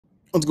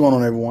What's going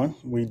on, everyone?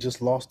 We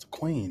just lost the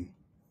Queen.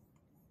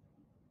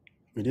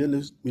 We did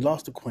lose. We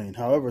lost the Queen.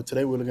 However,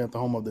 today we're looking at the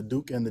home of the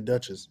Duke and the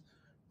Duchess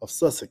of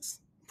Sussex,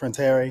 Prince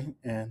Harry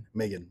and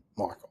Meghan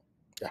Markle.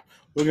 Yeah,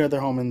 we're looking at their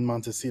home in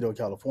Montecito,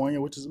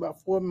 California, which is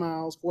about 4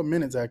 miles, 4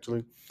 minutes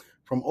actually,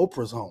 from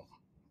Oprah's home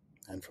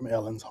and from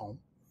Ellen's home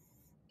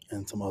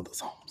and some others'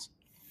 homes.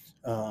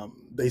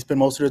 They spend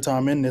most of their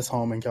time in this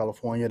home in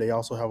California. They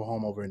also have a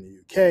home over in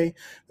the UK.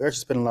 They're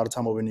actually spending a lot of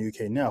time over in the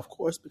UK now, of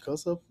course,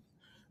 because of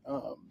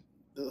um,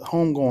 the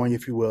homegoing,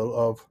 if you will,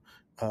 of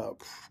uh,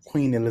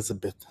 Queen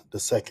Elizabeth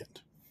II.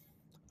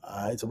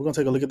 All right, so we're going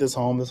to take a look at this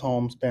home. This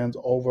home spans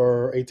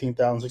over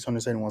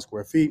 18,671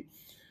 square feet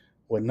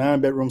with 9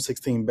 bedrooms,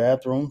 16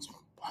 bathrooms.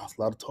 Wow, that's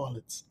a lot of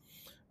toilets.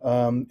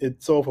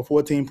 It sold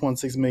for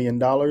 $14.6 million.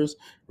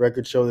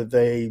 Records show that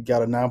they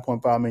got a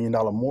 $9.5 million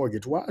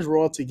mortgage. Why is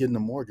royalty getting a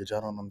mortgage? I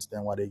don't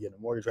understand why they're getting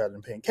a mortgage rather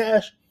than paying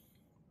cash.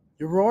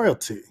 You're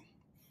royalty.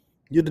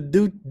 You're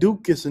the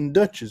Duchess and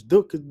Duchess.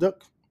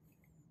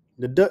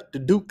 The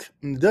Duke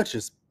and the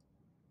Duchess,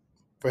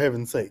 for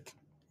heaven's sake.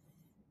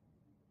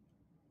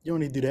 You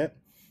don't need to do that.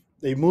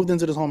 They moved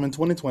into this home in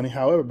 2020.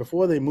 However,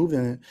 before they moved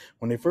in,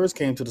 when they first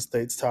came to the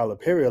States, Tyler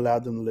Perry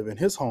allowed them to live in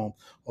his home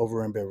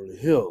over in Beverly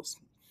Hills,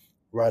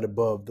 right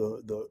above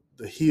the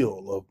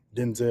hill of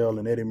Denzel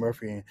and Eddie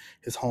Murphy. And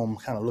his home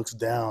kind of looks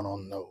down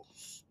on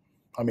those.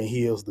 I mean,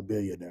 he is the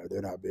billionaire.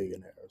 They're not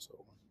billionaires.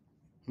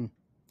 So,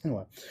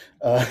 anyway,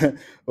 but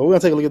we're going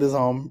to take a look at this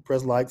home.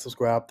 Press like,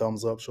 subscribe,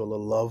 thumbs up, show a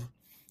little love.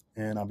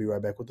 And I'll be right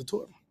back with the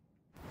tour.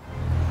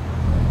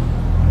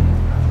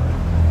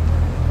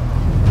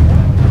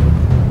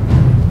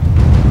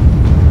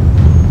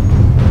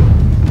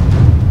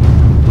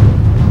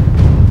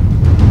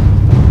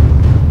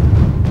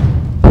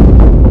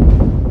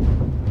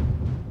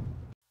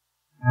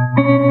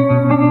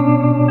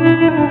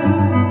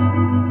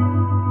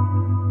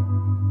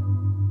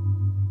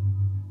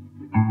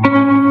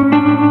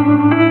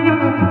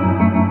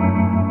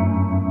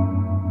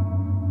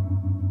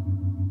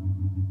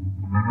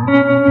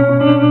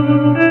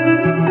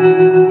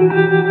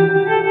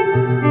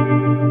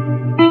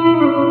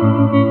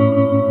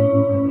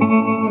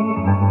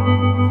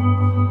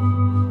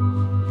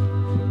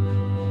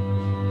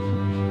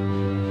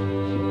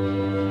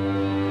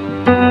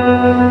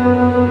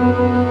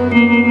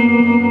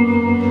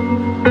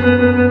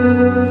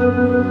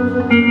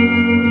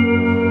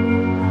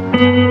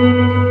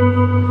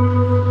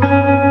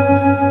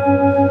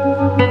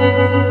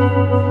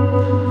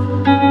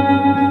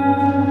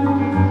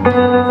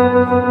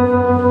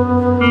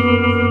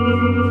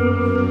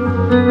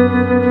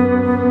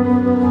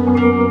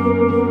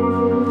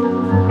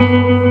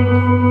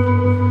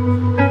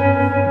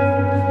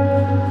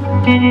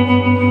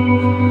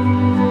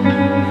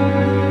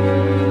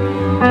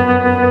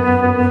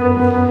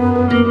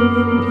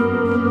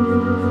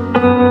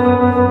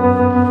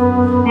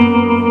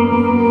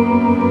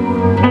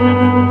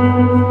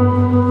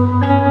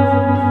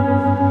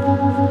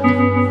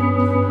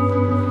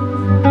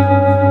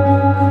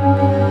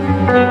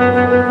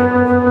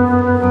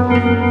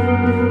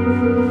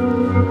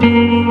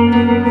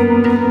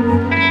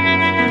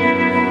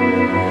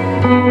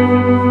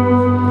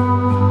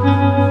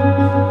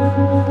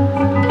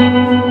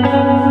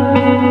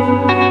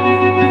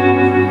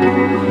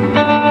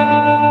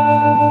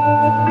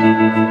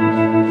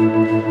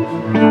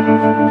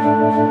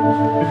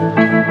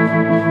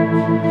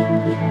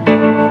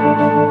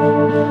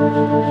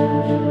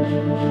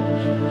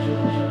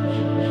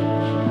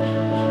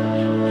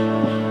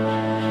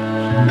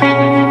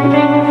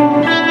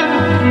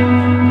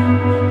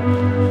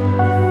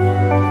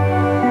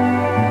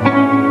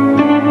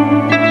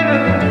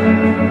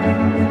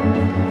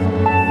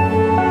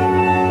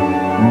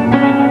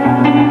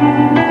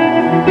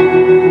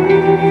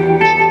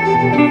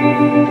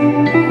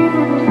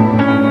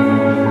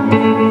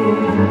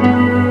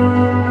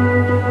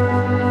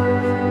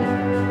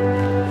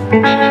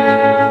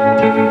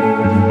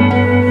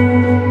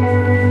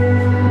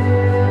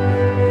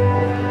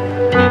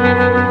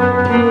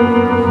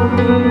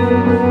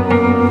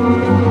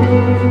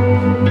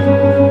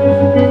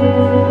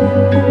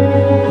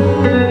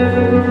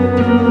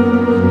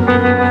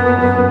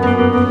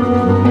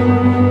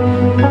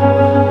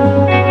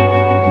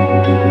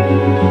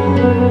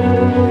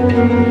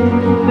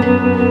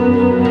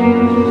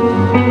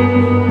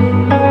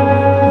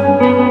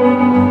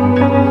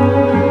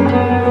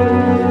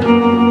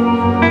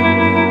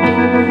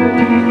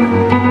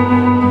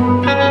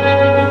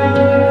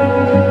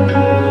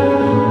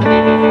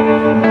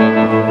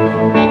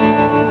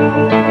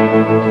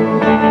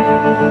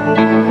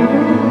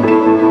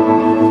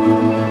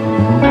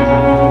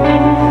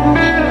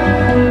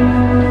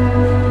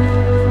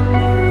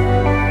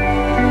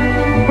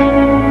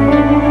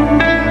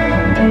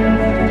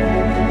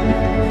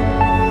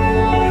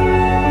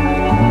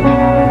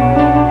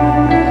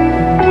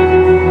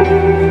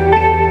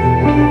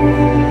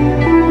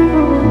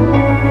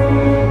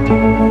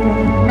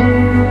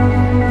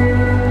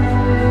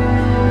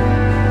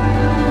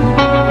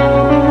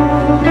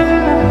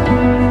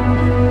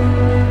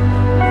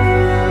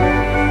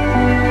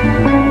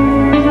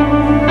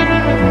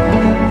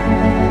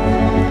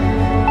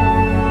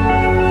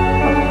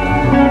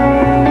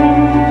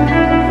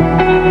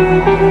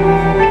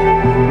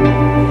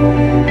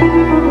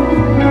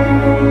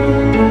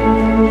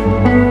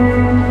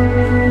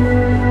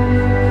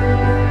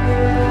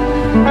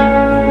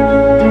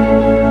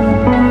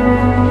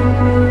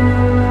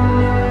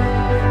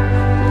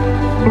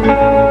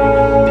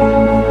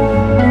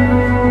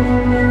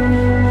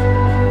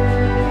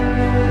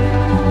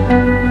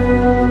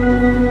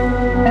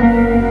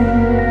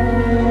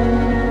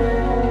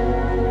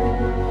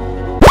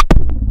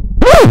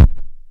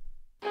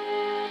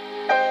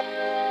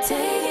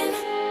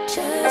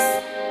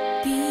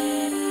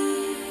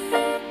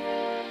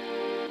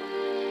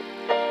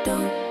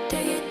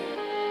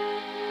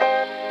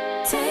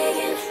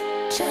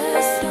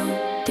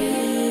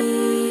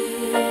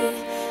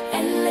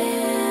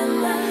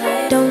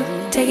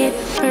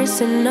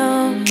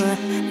 personal.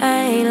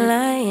 I ain't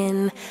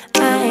lying,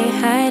 I ain't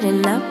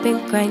hiding. I've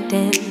been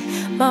grinding,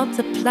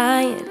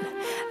 multiplying.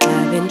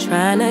 I've been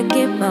trying to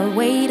get my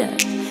weight up,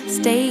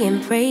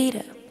 staying prayed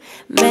up,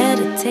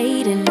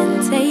 meditating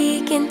and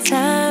taking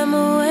time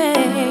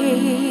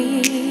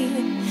away.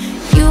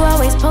 You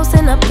always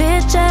posting up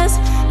pictures,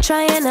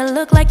 trying to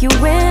look like you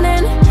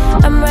winning.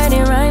 I'm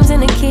writing rhymes in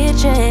the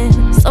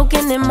kitchen,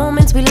 soaking in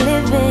moments we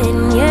live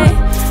in,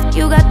 yeah.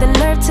 You got the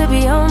nerve to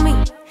be on me,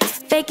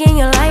 faking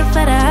your life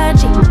for the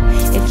IG.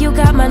 If you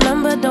got my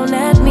number, don't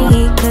add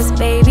me, cause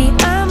baby,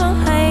 I'm on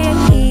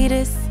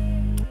hiatus.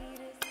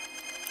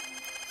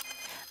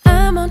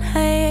 I'm on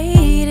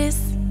hiatus.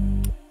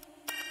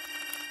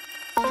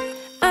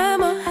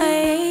 I'm on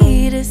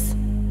hiatus.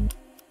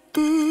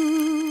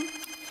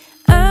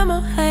 I'm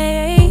on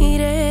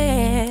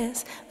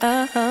hiatus.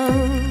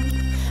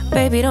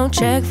 Baby, don't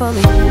check for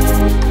me.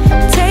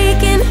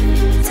 Taking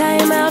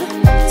time out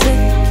to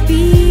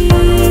be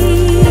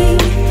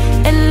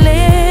and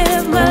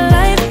live my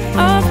life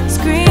off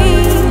screen.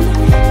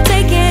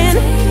 Taking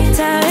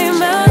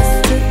time out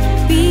to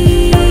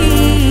be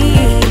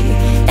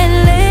and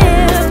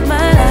live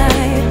my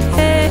life.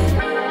 Hey.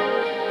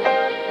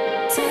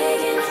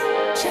 Taking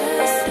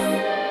just to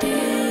be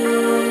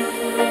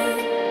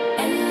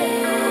and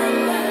live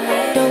my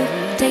life. Don't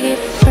take it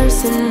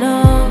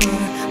personal,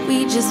 we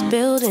just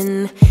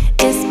building.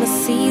 It's my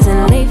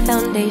season, lay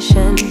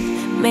foundation,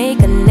 make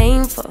a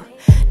name for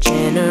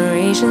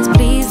generations.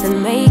 Please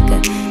and make a,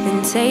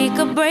 then take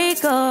a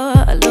break or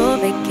a little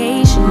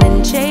vacation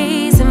and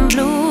chasing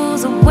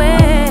blues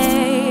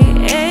away.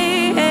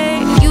 Hey,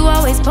 hey. You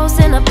always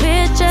posting up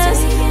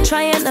pictures,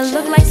 trying to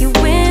look like you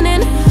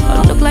winning,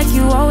 or look like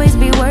you always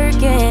be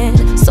working,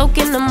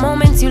 soaking the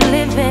moments you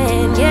live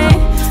in, yeah.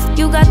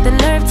 You got the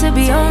nerve to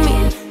be on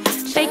me,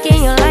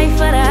 faking your life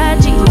for the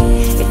IG.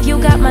 If you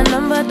got my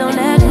number, don't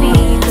add me,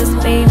 cause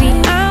baby,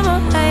 I'm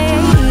on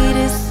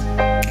hiatus.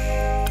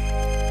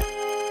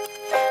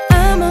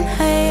 I'm on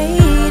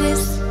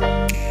hiatus.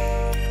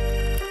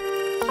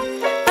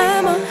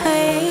 I'm on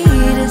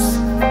hiatus.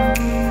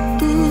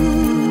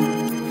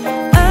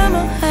 I'm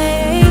on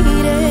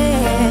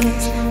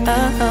hiatus.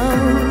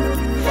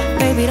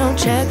 Baby, don't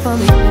check for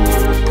me.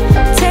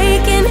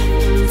 Taking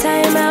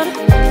time out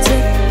to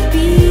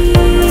be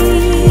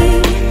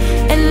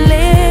and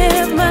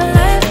live my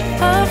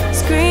life off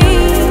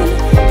screen.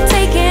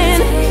 Taking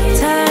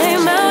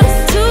time out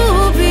to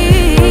be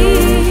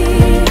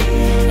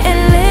and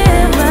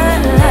live my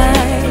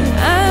life.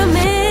 I'm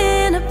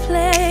in a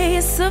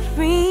place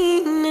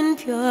serene and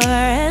pure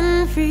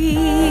and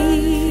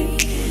free.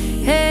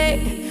 Hey,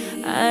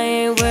 I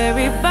ain't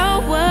worried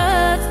about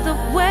what's the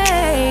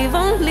wave,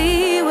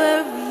 only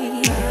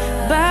worry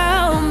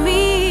about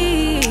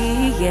me,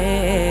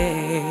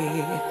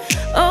 yeah.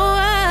 Oh,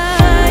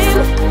 I'm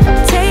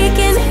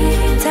taking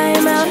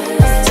time out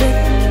to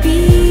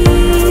be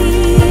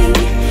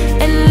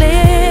and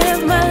live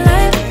my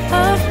life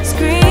off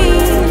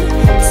screen.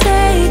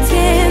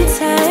 Taking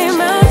time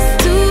out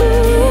to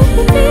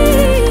be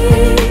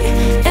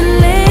and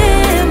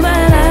live my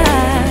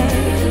life.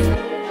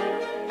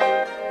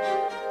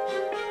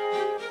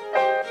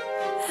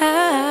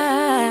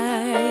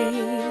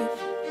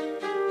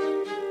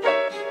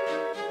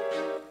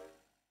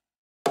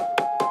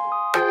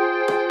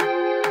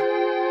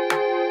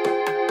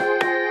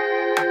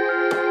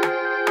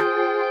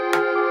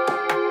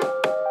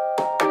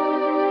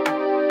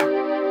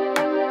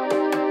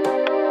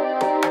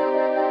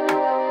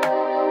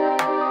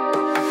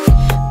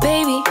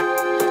 Baby,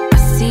 I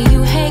see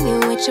you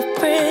hanging with your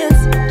friends,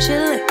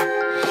 chilling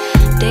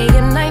day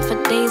and night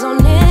for days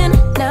on end.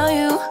 Now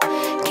you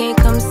can't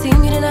come see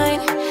me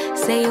tonight,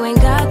 say you ain't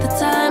got the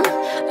time.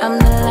 I'm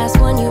the last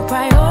one you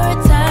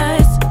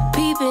prioritize.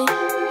 Peeping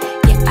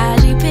your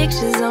IG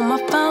pictures on my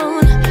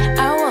phone.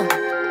 I won't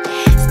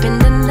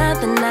spend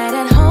another night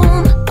at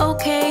home.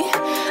 Okay,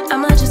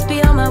 I'ma just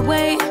be on my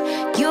way.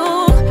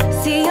 You'll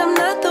see I'm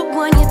not the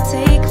one you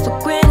take for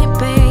granted,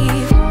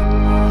 babe.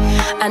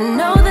 I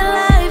know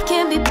that life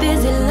can be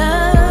busy,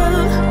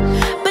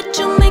 love, but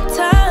you make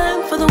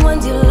time for the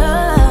ones you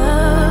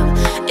love.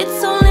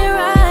 It's only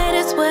right,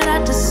 it's what I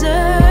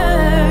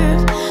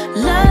deserve.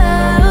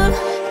 Love,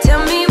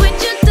 tell me what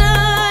you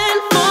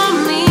done for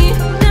me,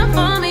 done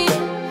for me,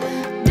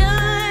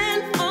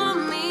 done for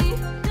me,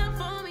 done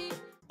for me.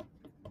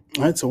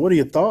 All right, so what are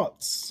your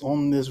thoughts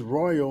on this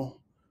royal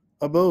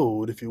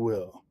abode, if you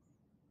will?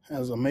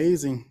 Has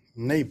amazing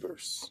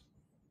neighbors.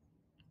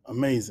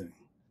 Amazing.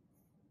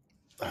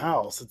 The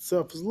house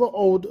itself is a little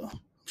older. I'm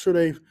sure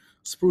they've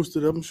spruced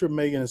it up. I'm sure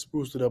Meghan has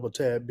spruced it up a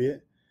tad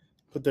bit,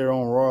 put their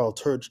own royal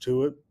touch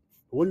to it.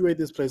 But what do you rate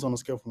this place on a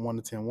scale from 1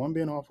 to 10? 1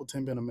 being awful,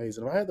 10 being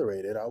amazing. If I had to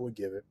rate it, I would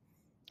give it,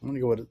 I'm going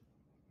to go with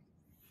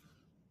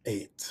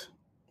 8.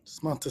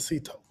 It's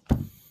Montecito.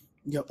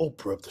 You got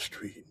Oprah up the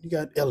street. You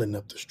got Ellen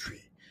up the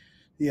street.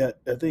 You got,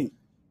 I think,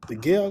 the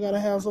Gail got a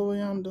house over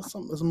yonder.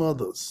 Some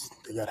others.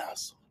 They got a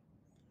house.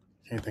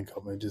 Can't think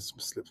of it. It just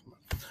slips my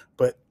mind.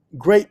 But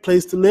great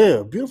place to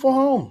live. Beautiful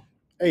home.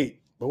 8.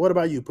 But what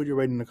about you? Put your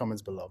rating in the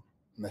comments below.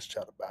 and let's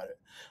chat about it.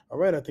 All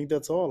right, I think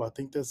that's all. I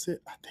think that's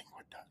it. I think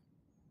we're done.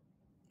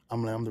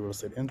 I'm the Real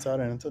Estate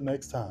Insider, and until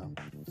next time,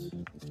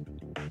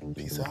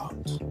 peace out.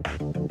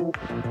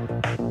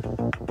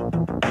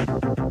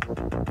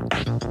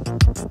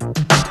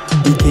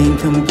 You can't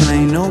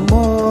complain no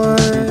more.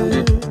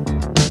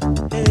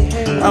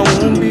 I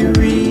won't be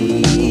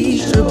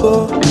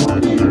reachable.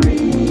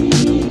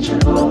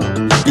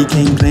 You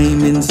can't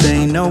claim and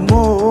say no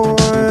more.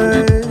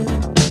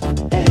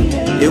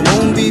 It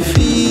won't be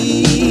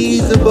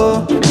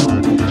feasible.